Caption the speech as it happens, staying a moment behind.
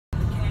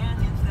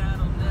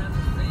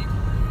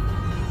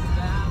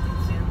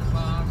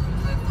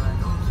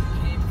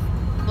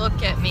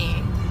look at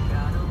me.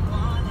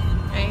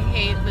 I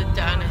hate the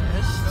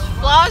dentist.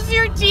 Floss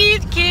your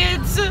teeth,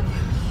 kids!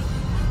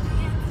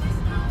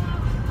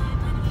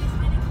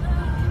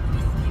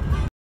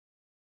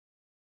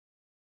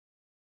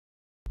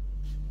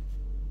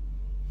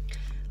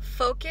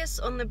 Focus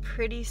on the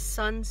pretty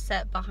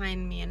sunset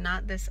behind me and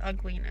not this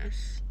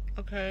ugliness,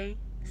 okay?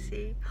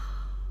 See?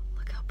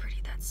 Look how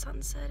pretty that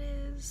sunset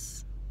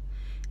is.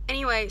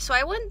 Anyway, so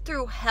I went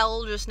through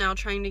hell just now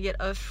trying to get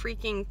a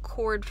freaking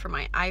cord for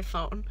my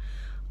iPhone.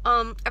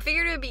 I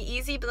figured it would be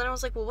easy, but then I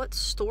was like, well, what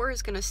store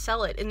is gonna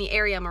sell it in the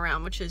area I'm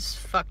around, which is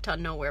fuck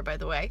ton nowhere, by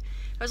the way.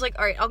 I was like,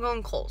 alright, I'll go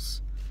on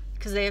Kohl's,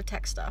 because they have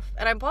tech stuff.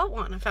 And I bought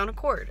one, I found a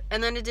cord.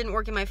 And then it didn't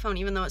work in my phone,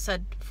 even though it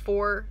said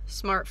 4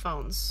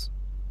 smartphones.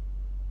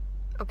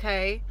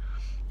 Okay?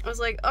 I was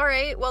like,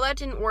 alright, well that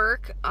didn't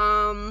work.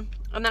 And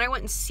then I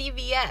went in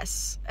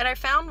CVS, and I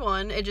found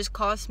one. It just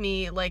cost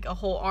me like a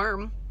whole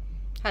arm.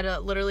 Had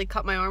to literally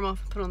cut my arm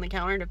off and put it on the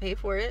counter to pay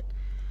for it.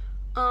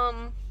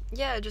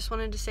 Yeah, I just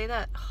wanted to say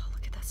that. Oh,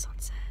 look at that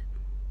sunset.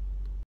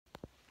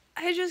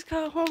 I just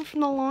got home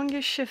from the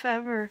longest shift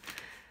ever.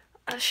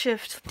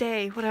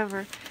 Day,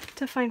 whatever.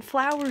 To find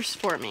flowers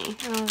for me.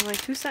 And I was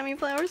like, who sent me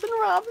flowers? And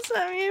Rob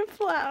sent me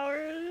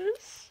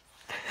flowers.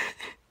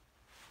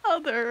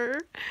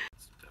 Other.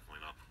 It's definitely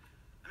not.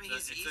 I mean,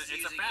 it's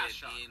a fast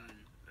shot.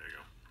 There you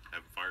go.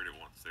 Haven't fired it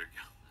once. There you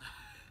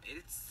go.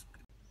 It's...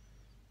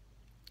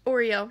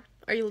 Oreo,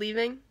 are you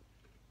leaving?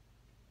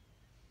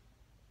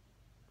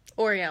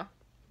 Oreo.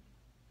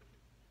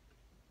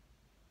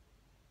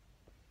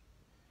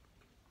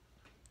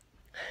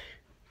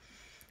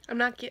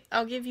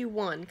 I'll give you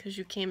one because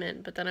you came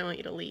in, but then I want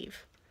you to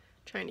leave.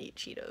 I'm trying to eat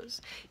Cheetos.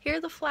 Here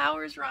are the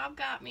flowers Rob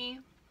got me.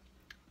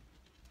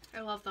 I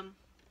love them.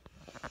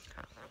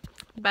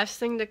 Best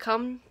thing to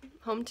come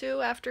home to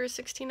after a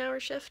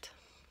 16-hour shift?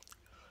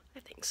 I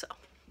think so.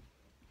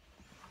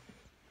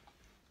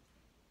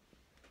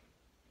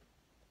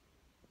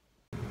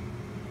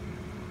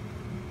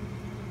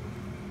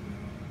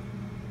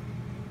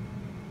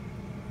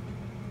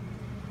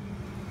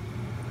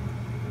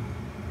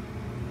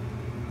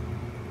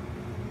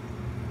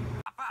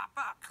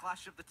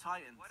 Clash of the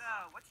Titans.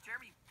 What's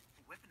Jeremy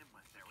whipping him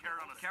with there?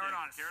 Carrot on a stick.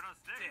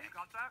 You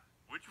got that?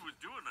 Which was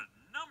doing a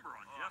number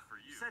on Jeff for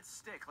you. You said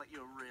stick like you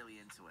were really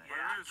into it. Yeah,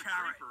 there's a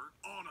creeper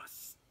on a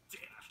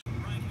stick.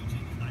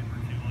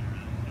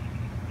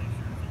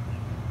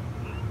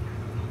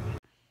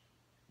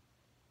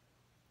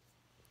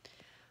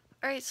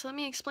 Alright, so let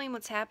me explain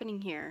what's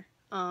happening here.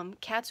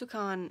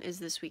 Katsucon is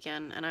this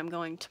weekend, and I'm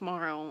going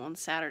tomorrow on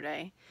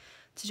Saturday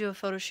to do a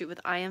photo shoot with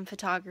I Am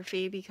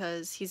Photography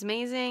because he's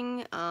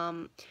amazing,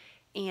 and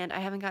I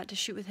haven't got to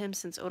shoot with him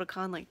since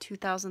Otakon like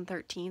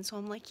 2013, so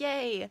I'm like,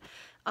 yay!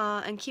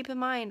 And keep in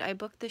mind, I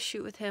booked this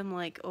shoot with him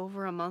like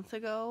over a month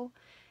ago,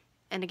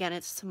 and again,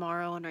 it's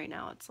tomorrow, and right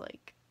now it's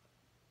like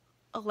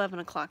 11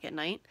 o'clock at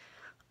night,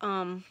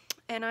 and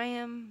I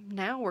am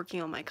now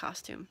working on my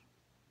costume,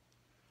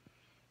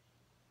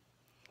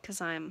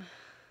 because I'm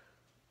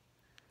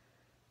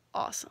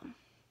awesome.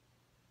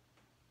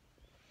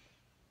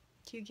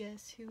 Do you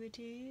guess who it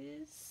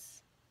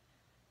is?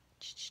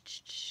 You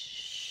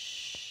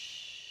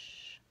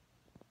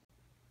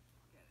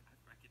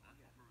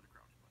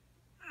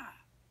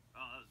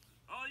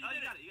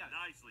got it.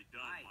 Nicely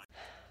done.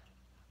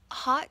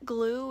 Hot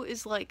glue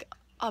is like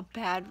a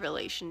bad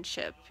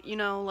relationship. You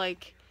know,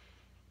 like,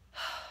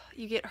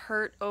 you get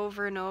hurt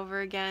over and over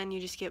again, you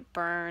just get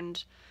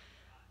burned,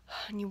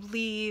 and you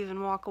leave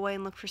and walk away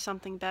and look for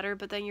something better,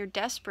 but then you're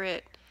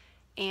desperate,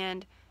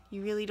 and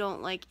you really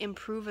don't, like,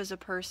 improve as a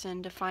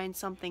person to find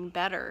something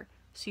better,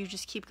 so you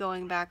just keep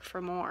going back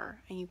for more,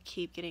 and you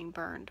keep getting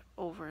burned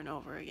over and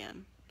over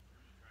again.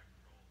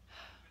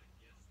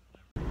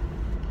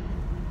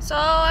 So,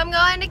 I'm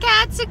going to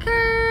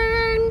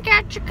Katsucon!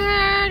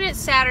 It's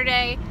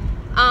Saturday.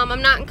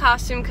 I'm not in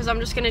costume because I'm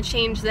just going to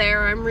change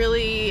there.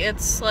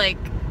 It's like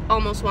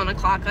almost 1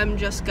 o'clock. I'm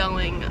just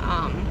going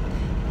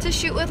to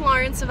shoot with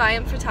Lawrence of I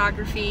Am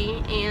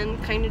Photography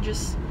and kind of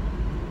just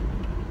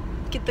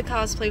get the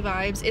cosplay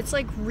vibes. It's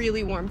like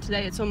really warm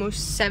today. It's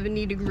almost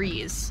 70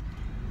 degrees.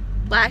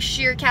 Last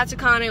year,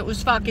 Katsucon, it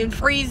was fucking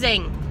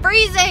freezing.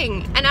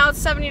 Freezing! And now it's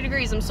 70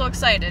 degrees. I'm so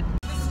excited.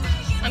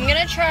 I'm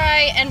gonna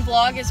try and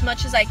vlog as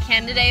much as I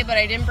can today, but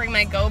I didn't bring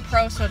my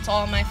GoPro, so it's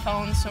all on my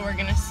phone, so we're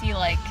gonna see,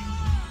 like,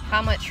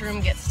 how much room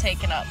gets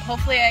taken up.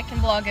 Hopefully I can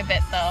vlog a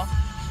bit, though.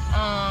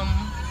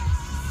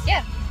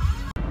 Yeah.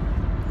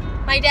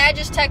 My dad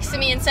just texted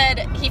me and said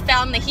he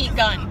found the heat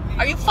gun.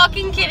 Are you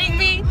fucking kidding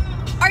me?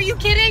 Are you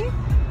kidding?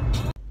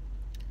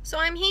 So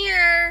I'm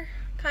here,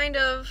 kind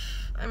of.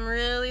 I'm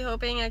really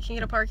hoping I can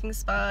get a parking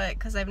spot,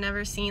 because I've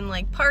never seen,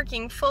 like,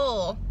 parking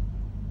full.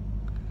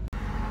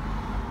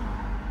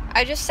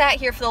 I just sat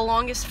here for the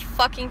longest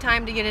fucking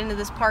time to get into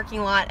this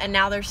parking lot, and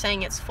now they're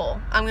saying it's full.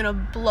 I'm gonna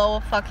blow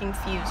a fucking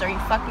fuse. Are you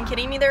fucking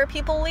kidding me? There are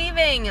people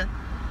leaving.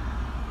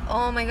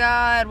 Oh my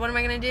god, what am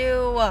I gonna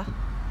do?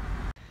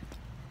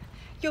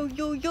 Yo,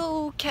 yo,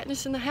 yo,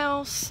 Katniss in the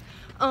house.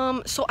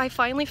 So I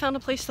finally found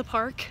a place to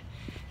park,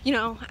 you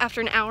know,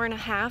 after an hour and a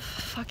half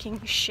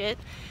fucking shit,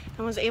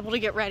 and was able to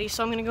get ready.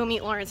 So I'm gonna go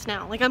meet Lawrence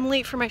now. Like, I'm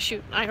late for my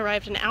shoot. I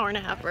arrived an hour and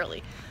a half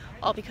early,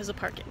 all because of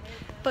parking.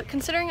 But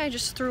considering I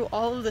just threw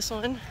all of this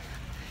on,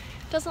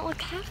 doesn't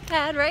look half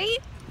bad, right?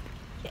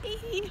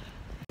 Yay!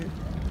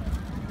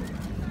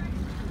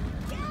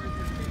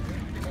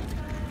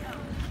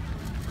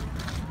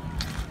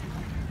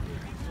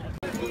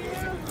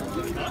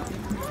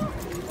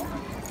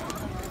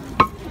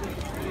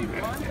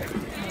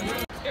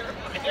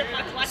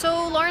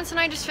 So Lawrence and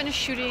I just finished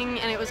shooting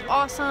and it was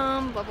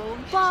awesome, blah, blah,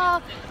 blah,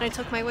 blah. And I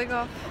took my wig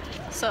off,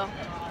 so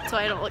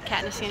I don't look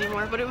Katnissy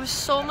anymore. But it was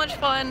so much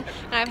fun,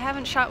 and I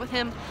haven't shot with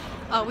him,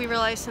 we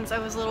realized, since I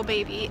was a little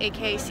baby,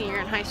 aka senior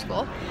in high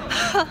school.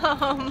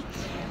 I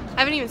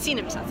haven't even seen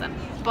him since then.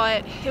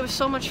 But it was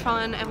so much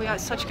fun, and we got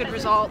such good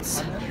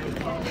results.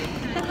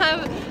 And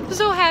I'm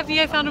so happy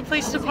I found a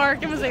place to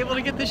park and was able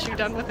to get the shoot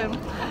done with him.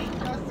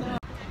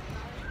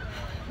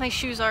 My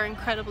shoes are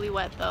incredibly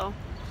wet though,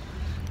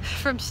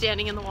 from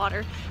standing in the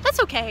water. That's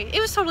okay.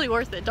 It was totally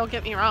worth it, don't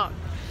get me wrong.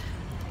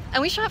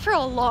 And we shot for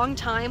a long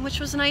time, which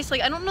was nice. Like,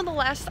 I don't know the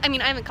last, I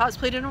mean, I haven't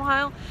cosplayed in a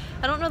while.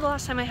 I don't know the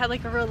last time I had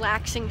like a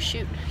relaxing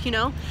shoot, you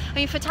know? I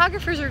mean,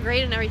 photographers are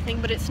great and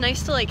everything, but it's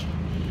nice to like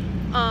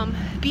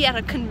be at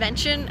a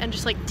convention and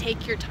just like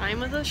take your time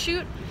with a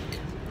shoot,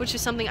 which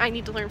is something I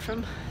need to learn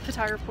from a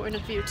photographer point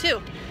of view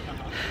too.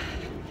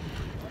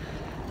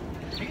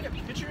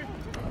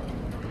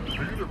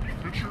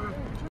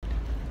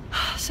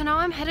 So now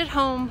I'm headed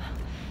home.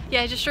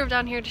 Yeah, I just drove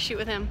down here to shoot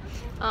with him,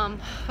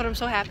 but I'm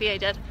so happy I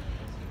did.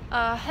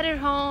 Headed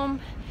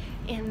home,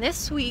 and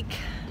this week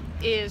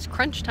is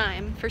crunch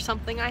time for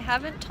something I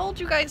haven't told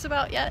you guys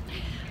about yet,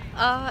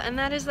 and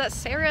that is that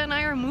Sarah and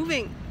I are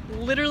moving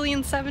literally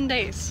in 7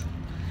 days.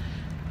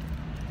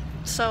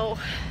 So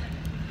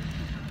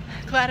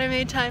glad I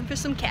made time for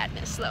some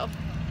Katniss though.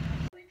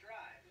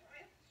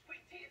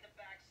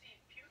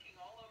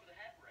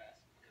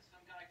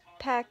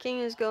 Packing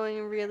is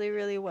going really,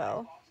 really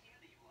well.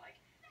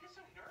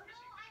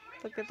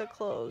 Look at the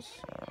clothes.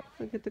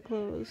 Look at the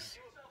clothes.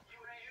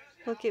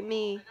 Look at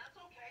me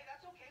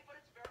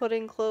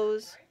putting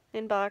clothes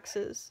in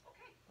boxes.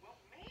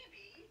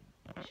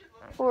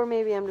 Or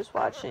maybe I'm just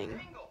watching.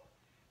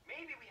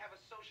 Maybe we have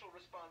a social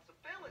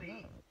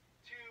responsibility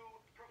to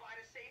provide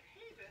a safe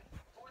haven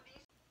for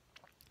these.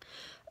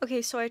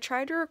 Okay, so I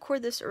tried to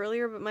record this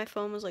earlier, but my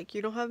phone was like,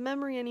 you don't have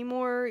memory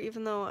anymore,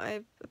 even though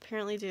I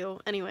apparently do.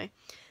 Anyway,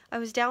 I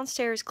was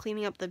downstairs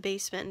cleaning up the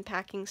basement and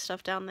packing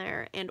stuff down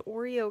there, and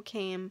Oreo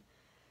came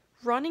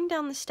running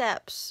down the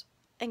steps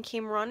and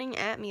came running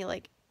at me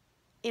like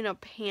in a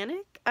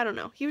panic. I don't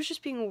know. He was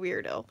just being a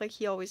weirdo, like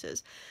he always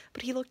is.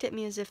 But he looked at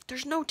me as if,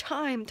 there's no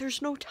time,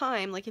 there's no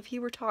time. Like if he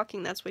were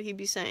talking, that's what he'd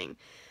be saying.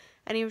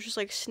 And he was just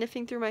like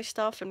sniffing through my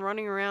stuff and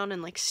running around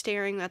and like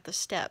staring at the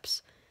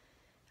steps.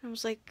 And I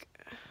was like,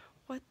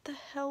 what the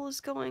hell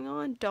is going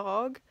on,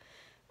 dog?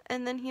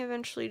 And then he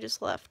eventually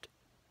just left.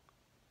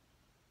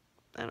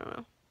 I don't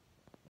know.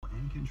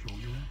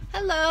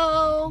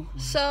 Hello!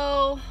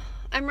 So,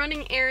 I'm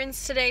running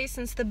errands today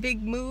since the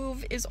big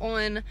move is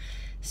on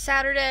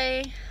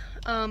Saturday.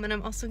 And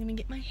I'm also gonna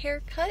get my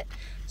hair cut.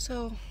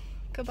 So,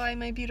 goodbye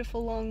my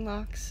beautiful long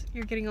locks.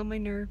 You're getting on my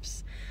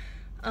nerves.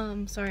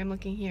 Sorry, I'm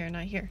looking here,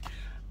 not here.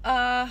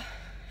 I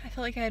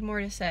felt like I had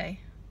more to say.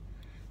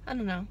 I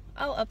don't know.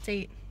 I'll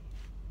update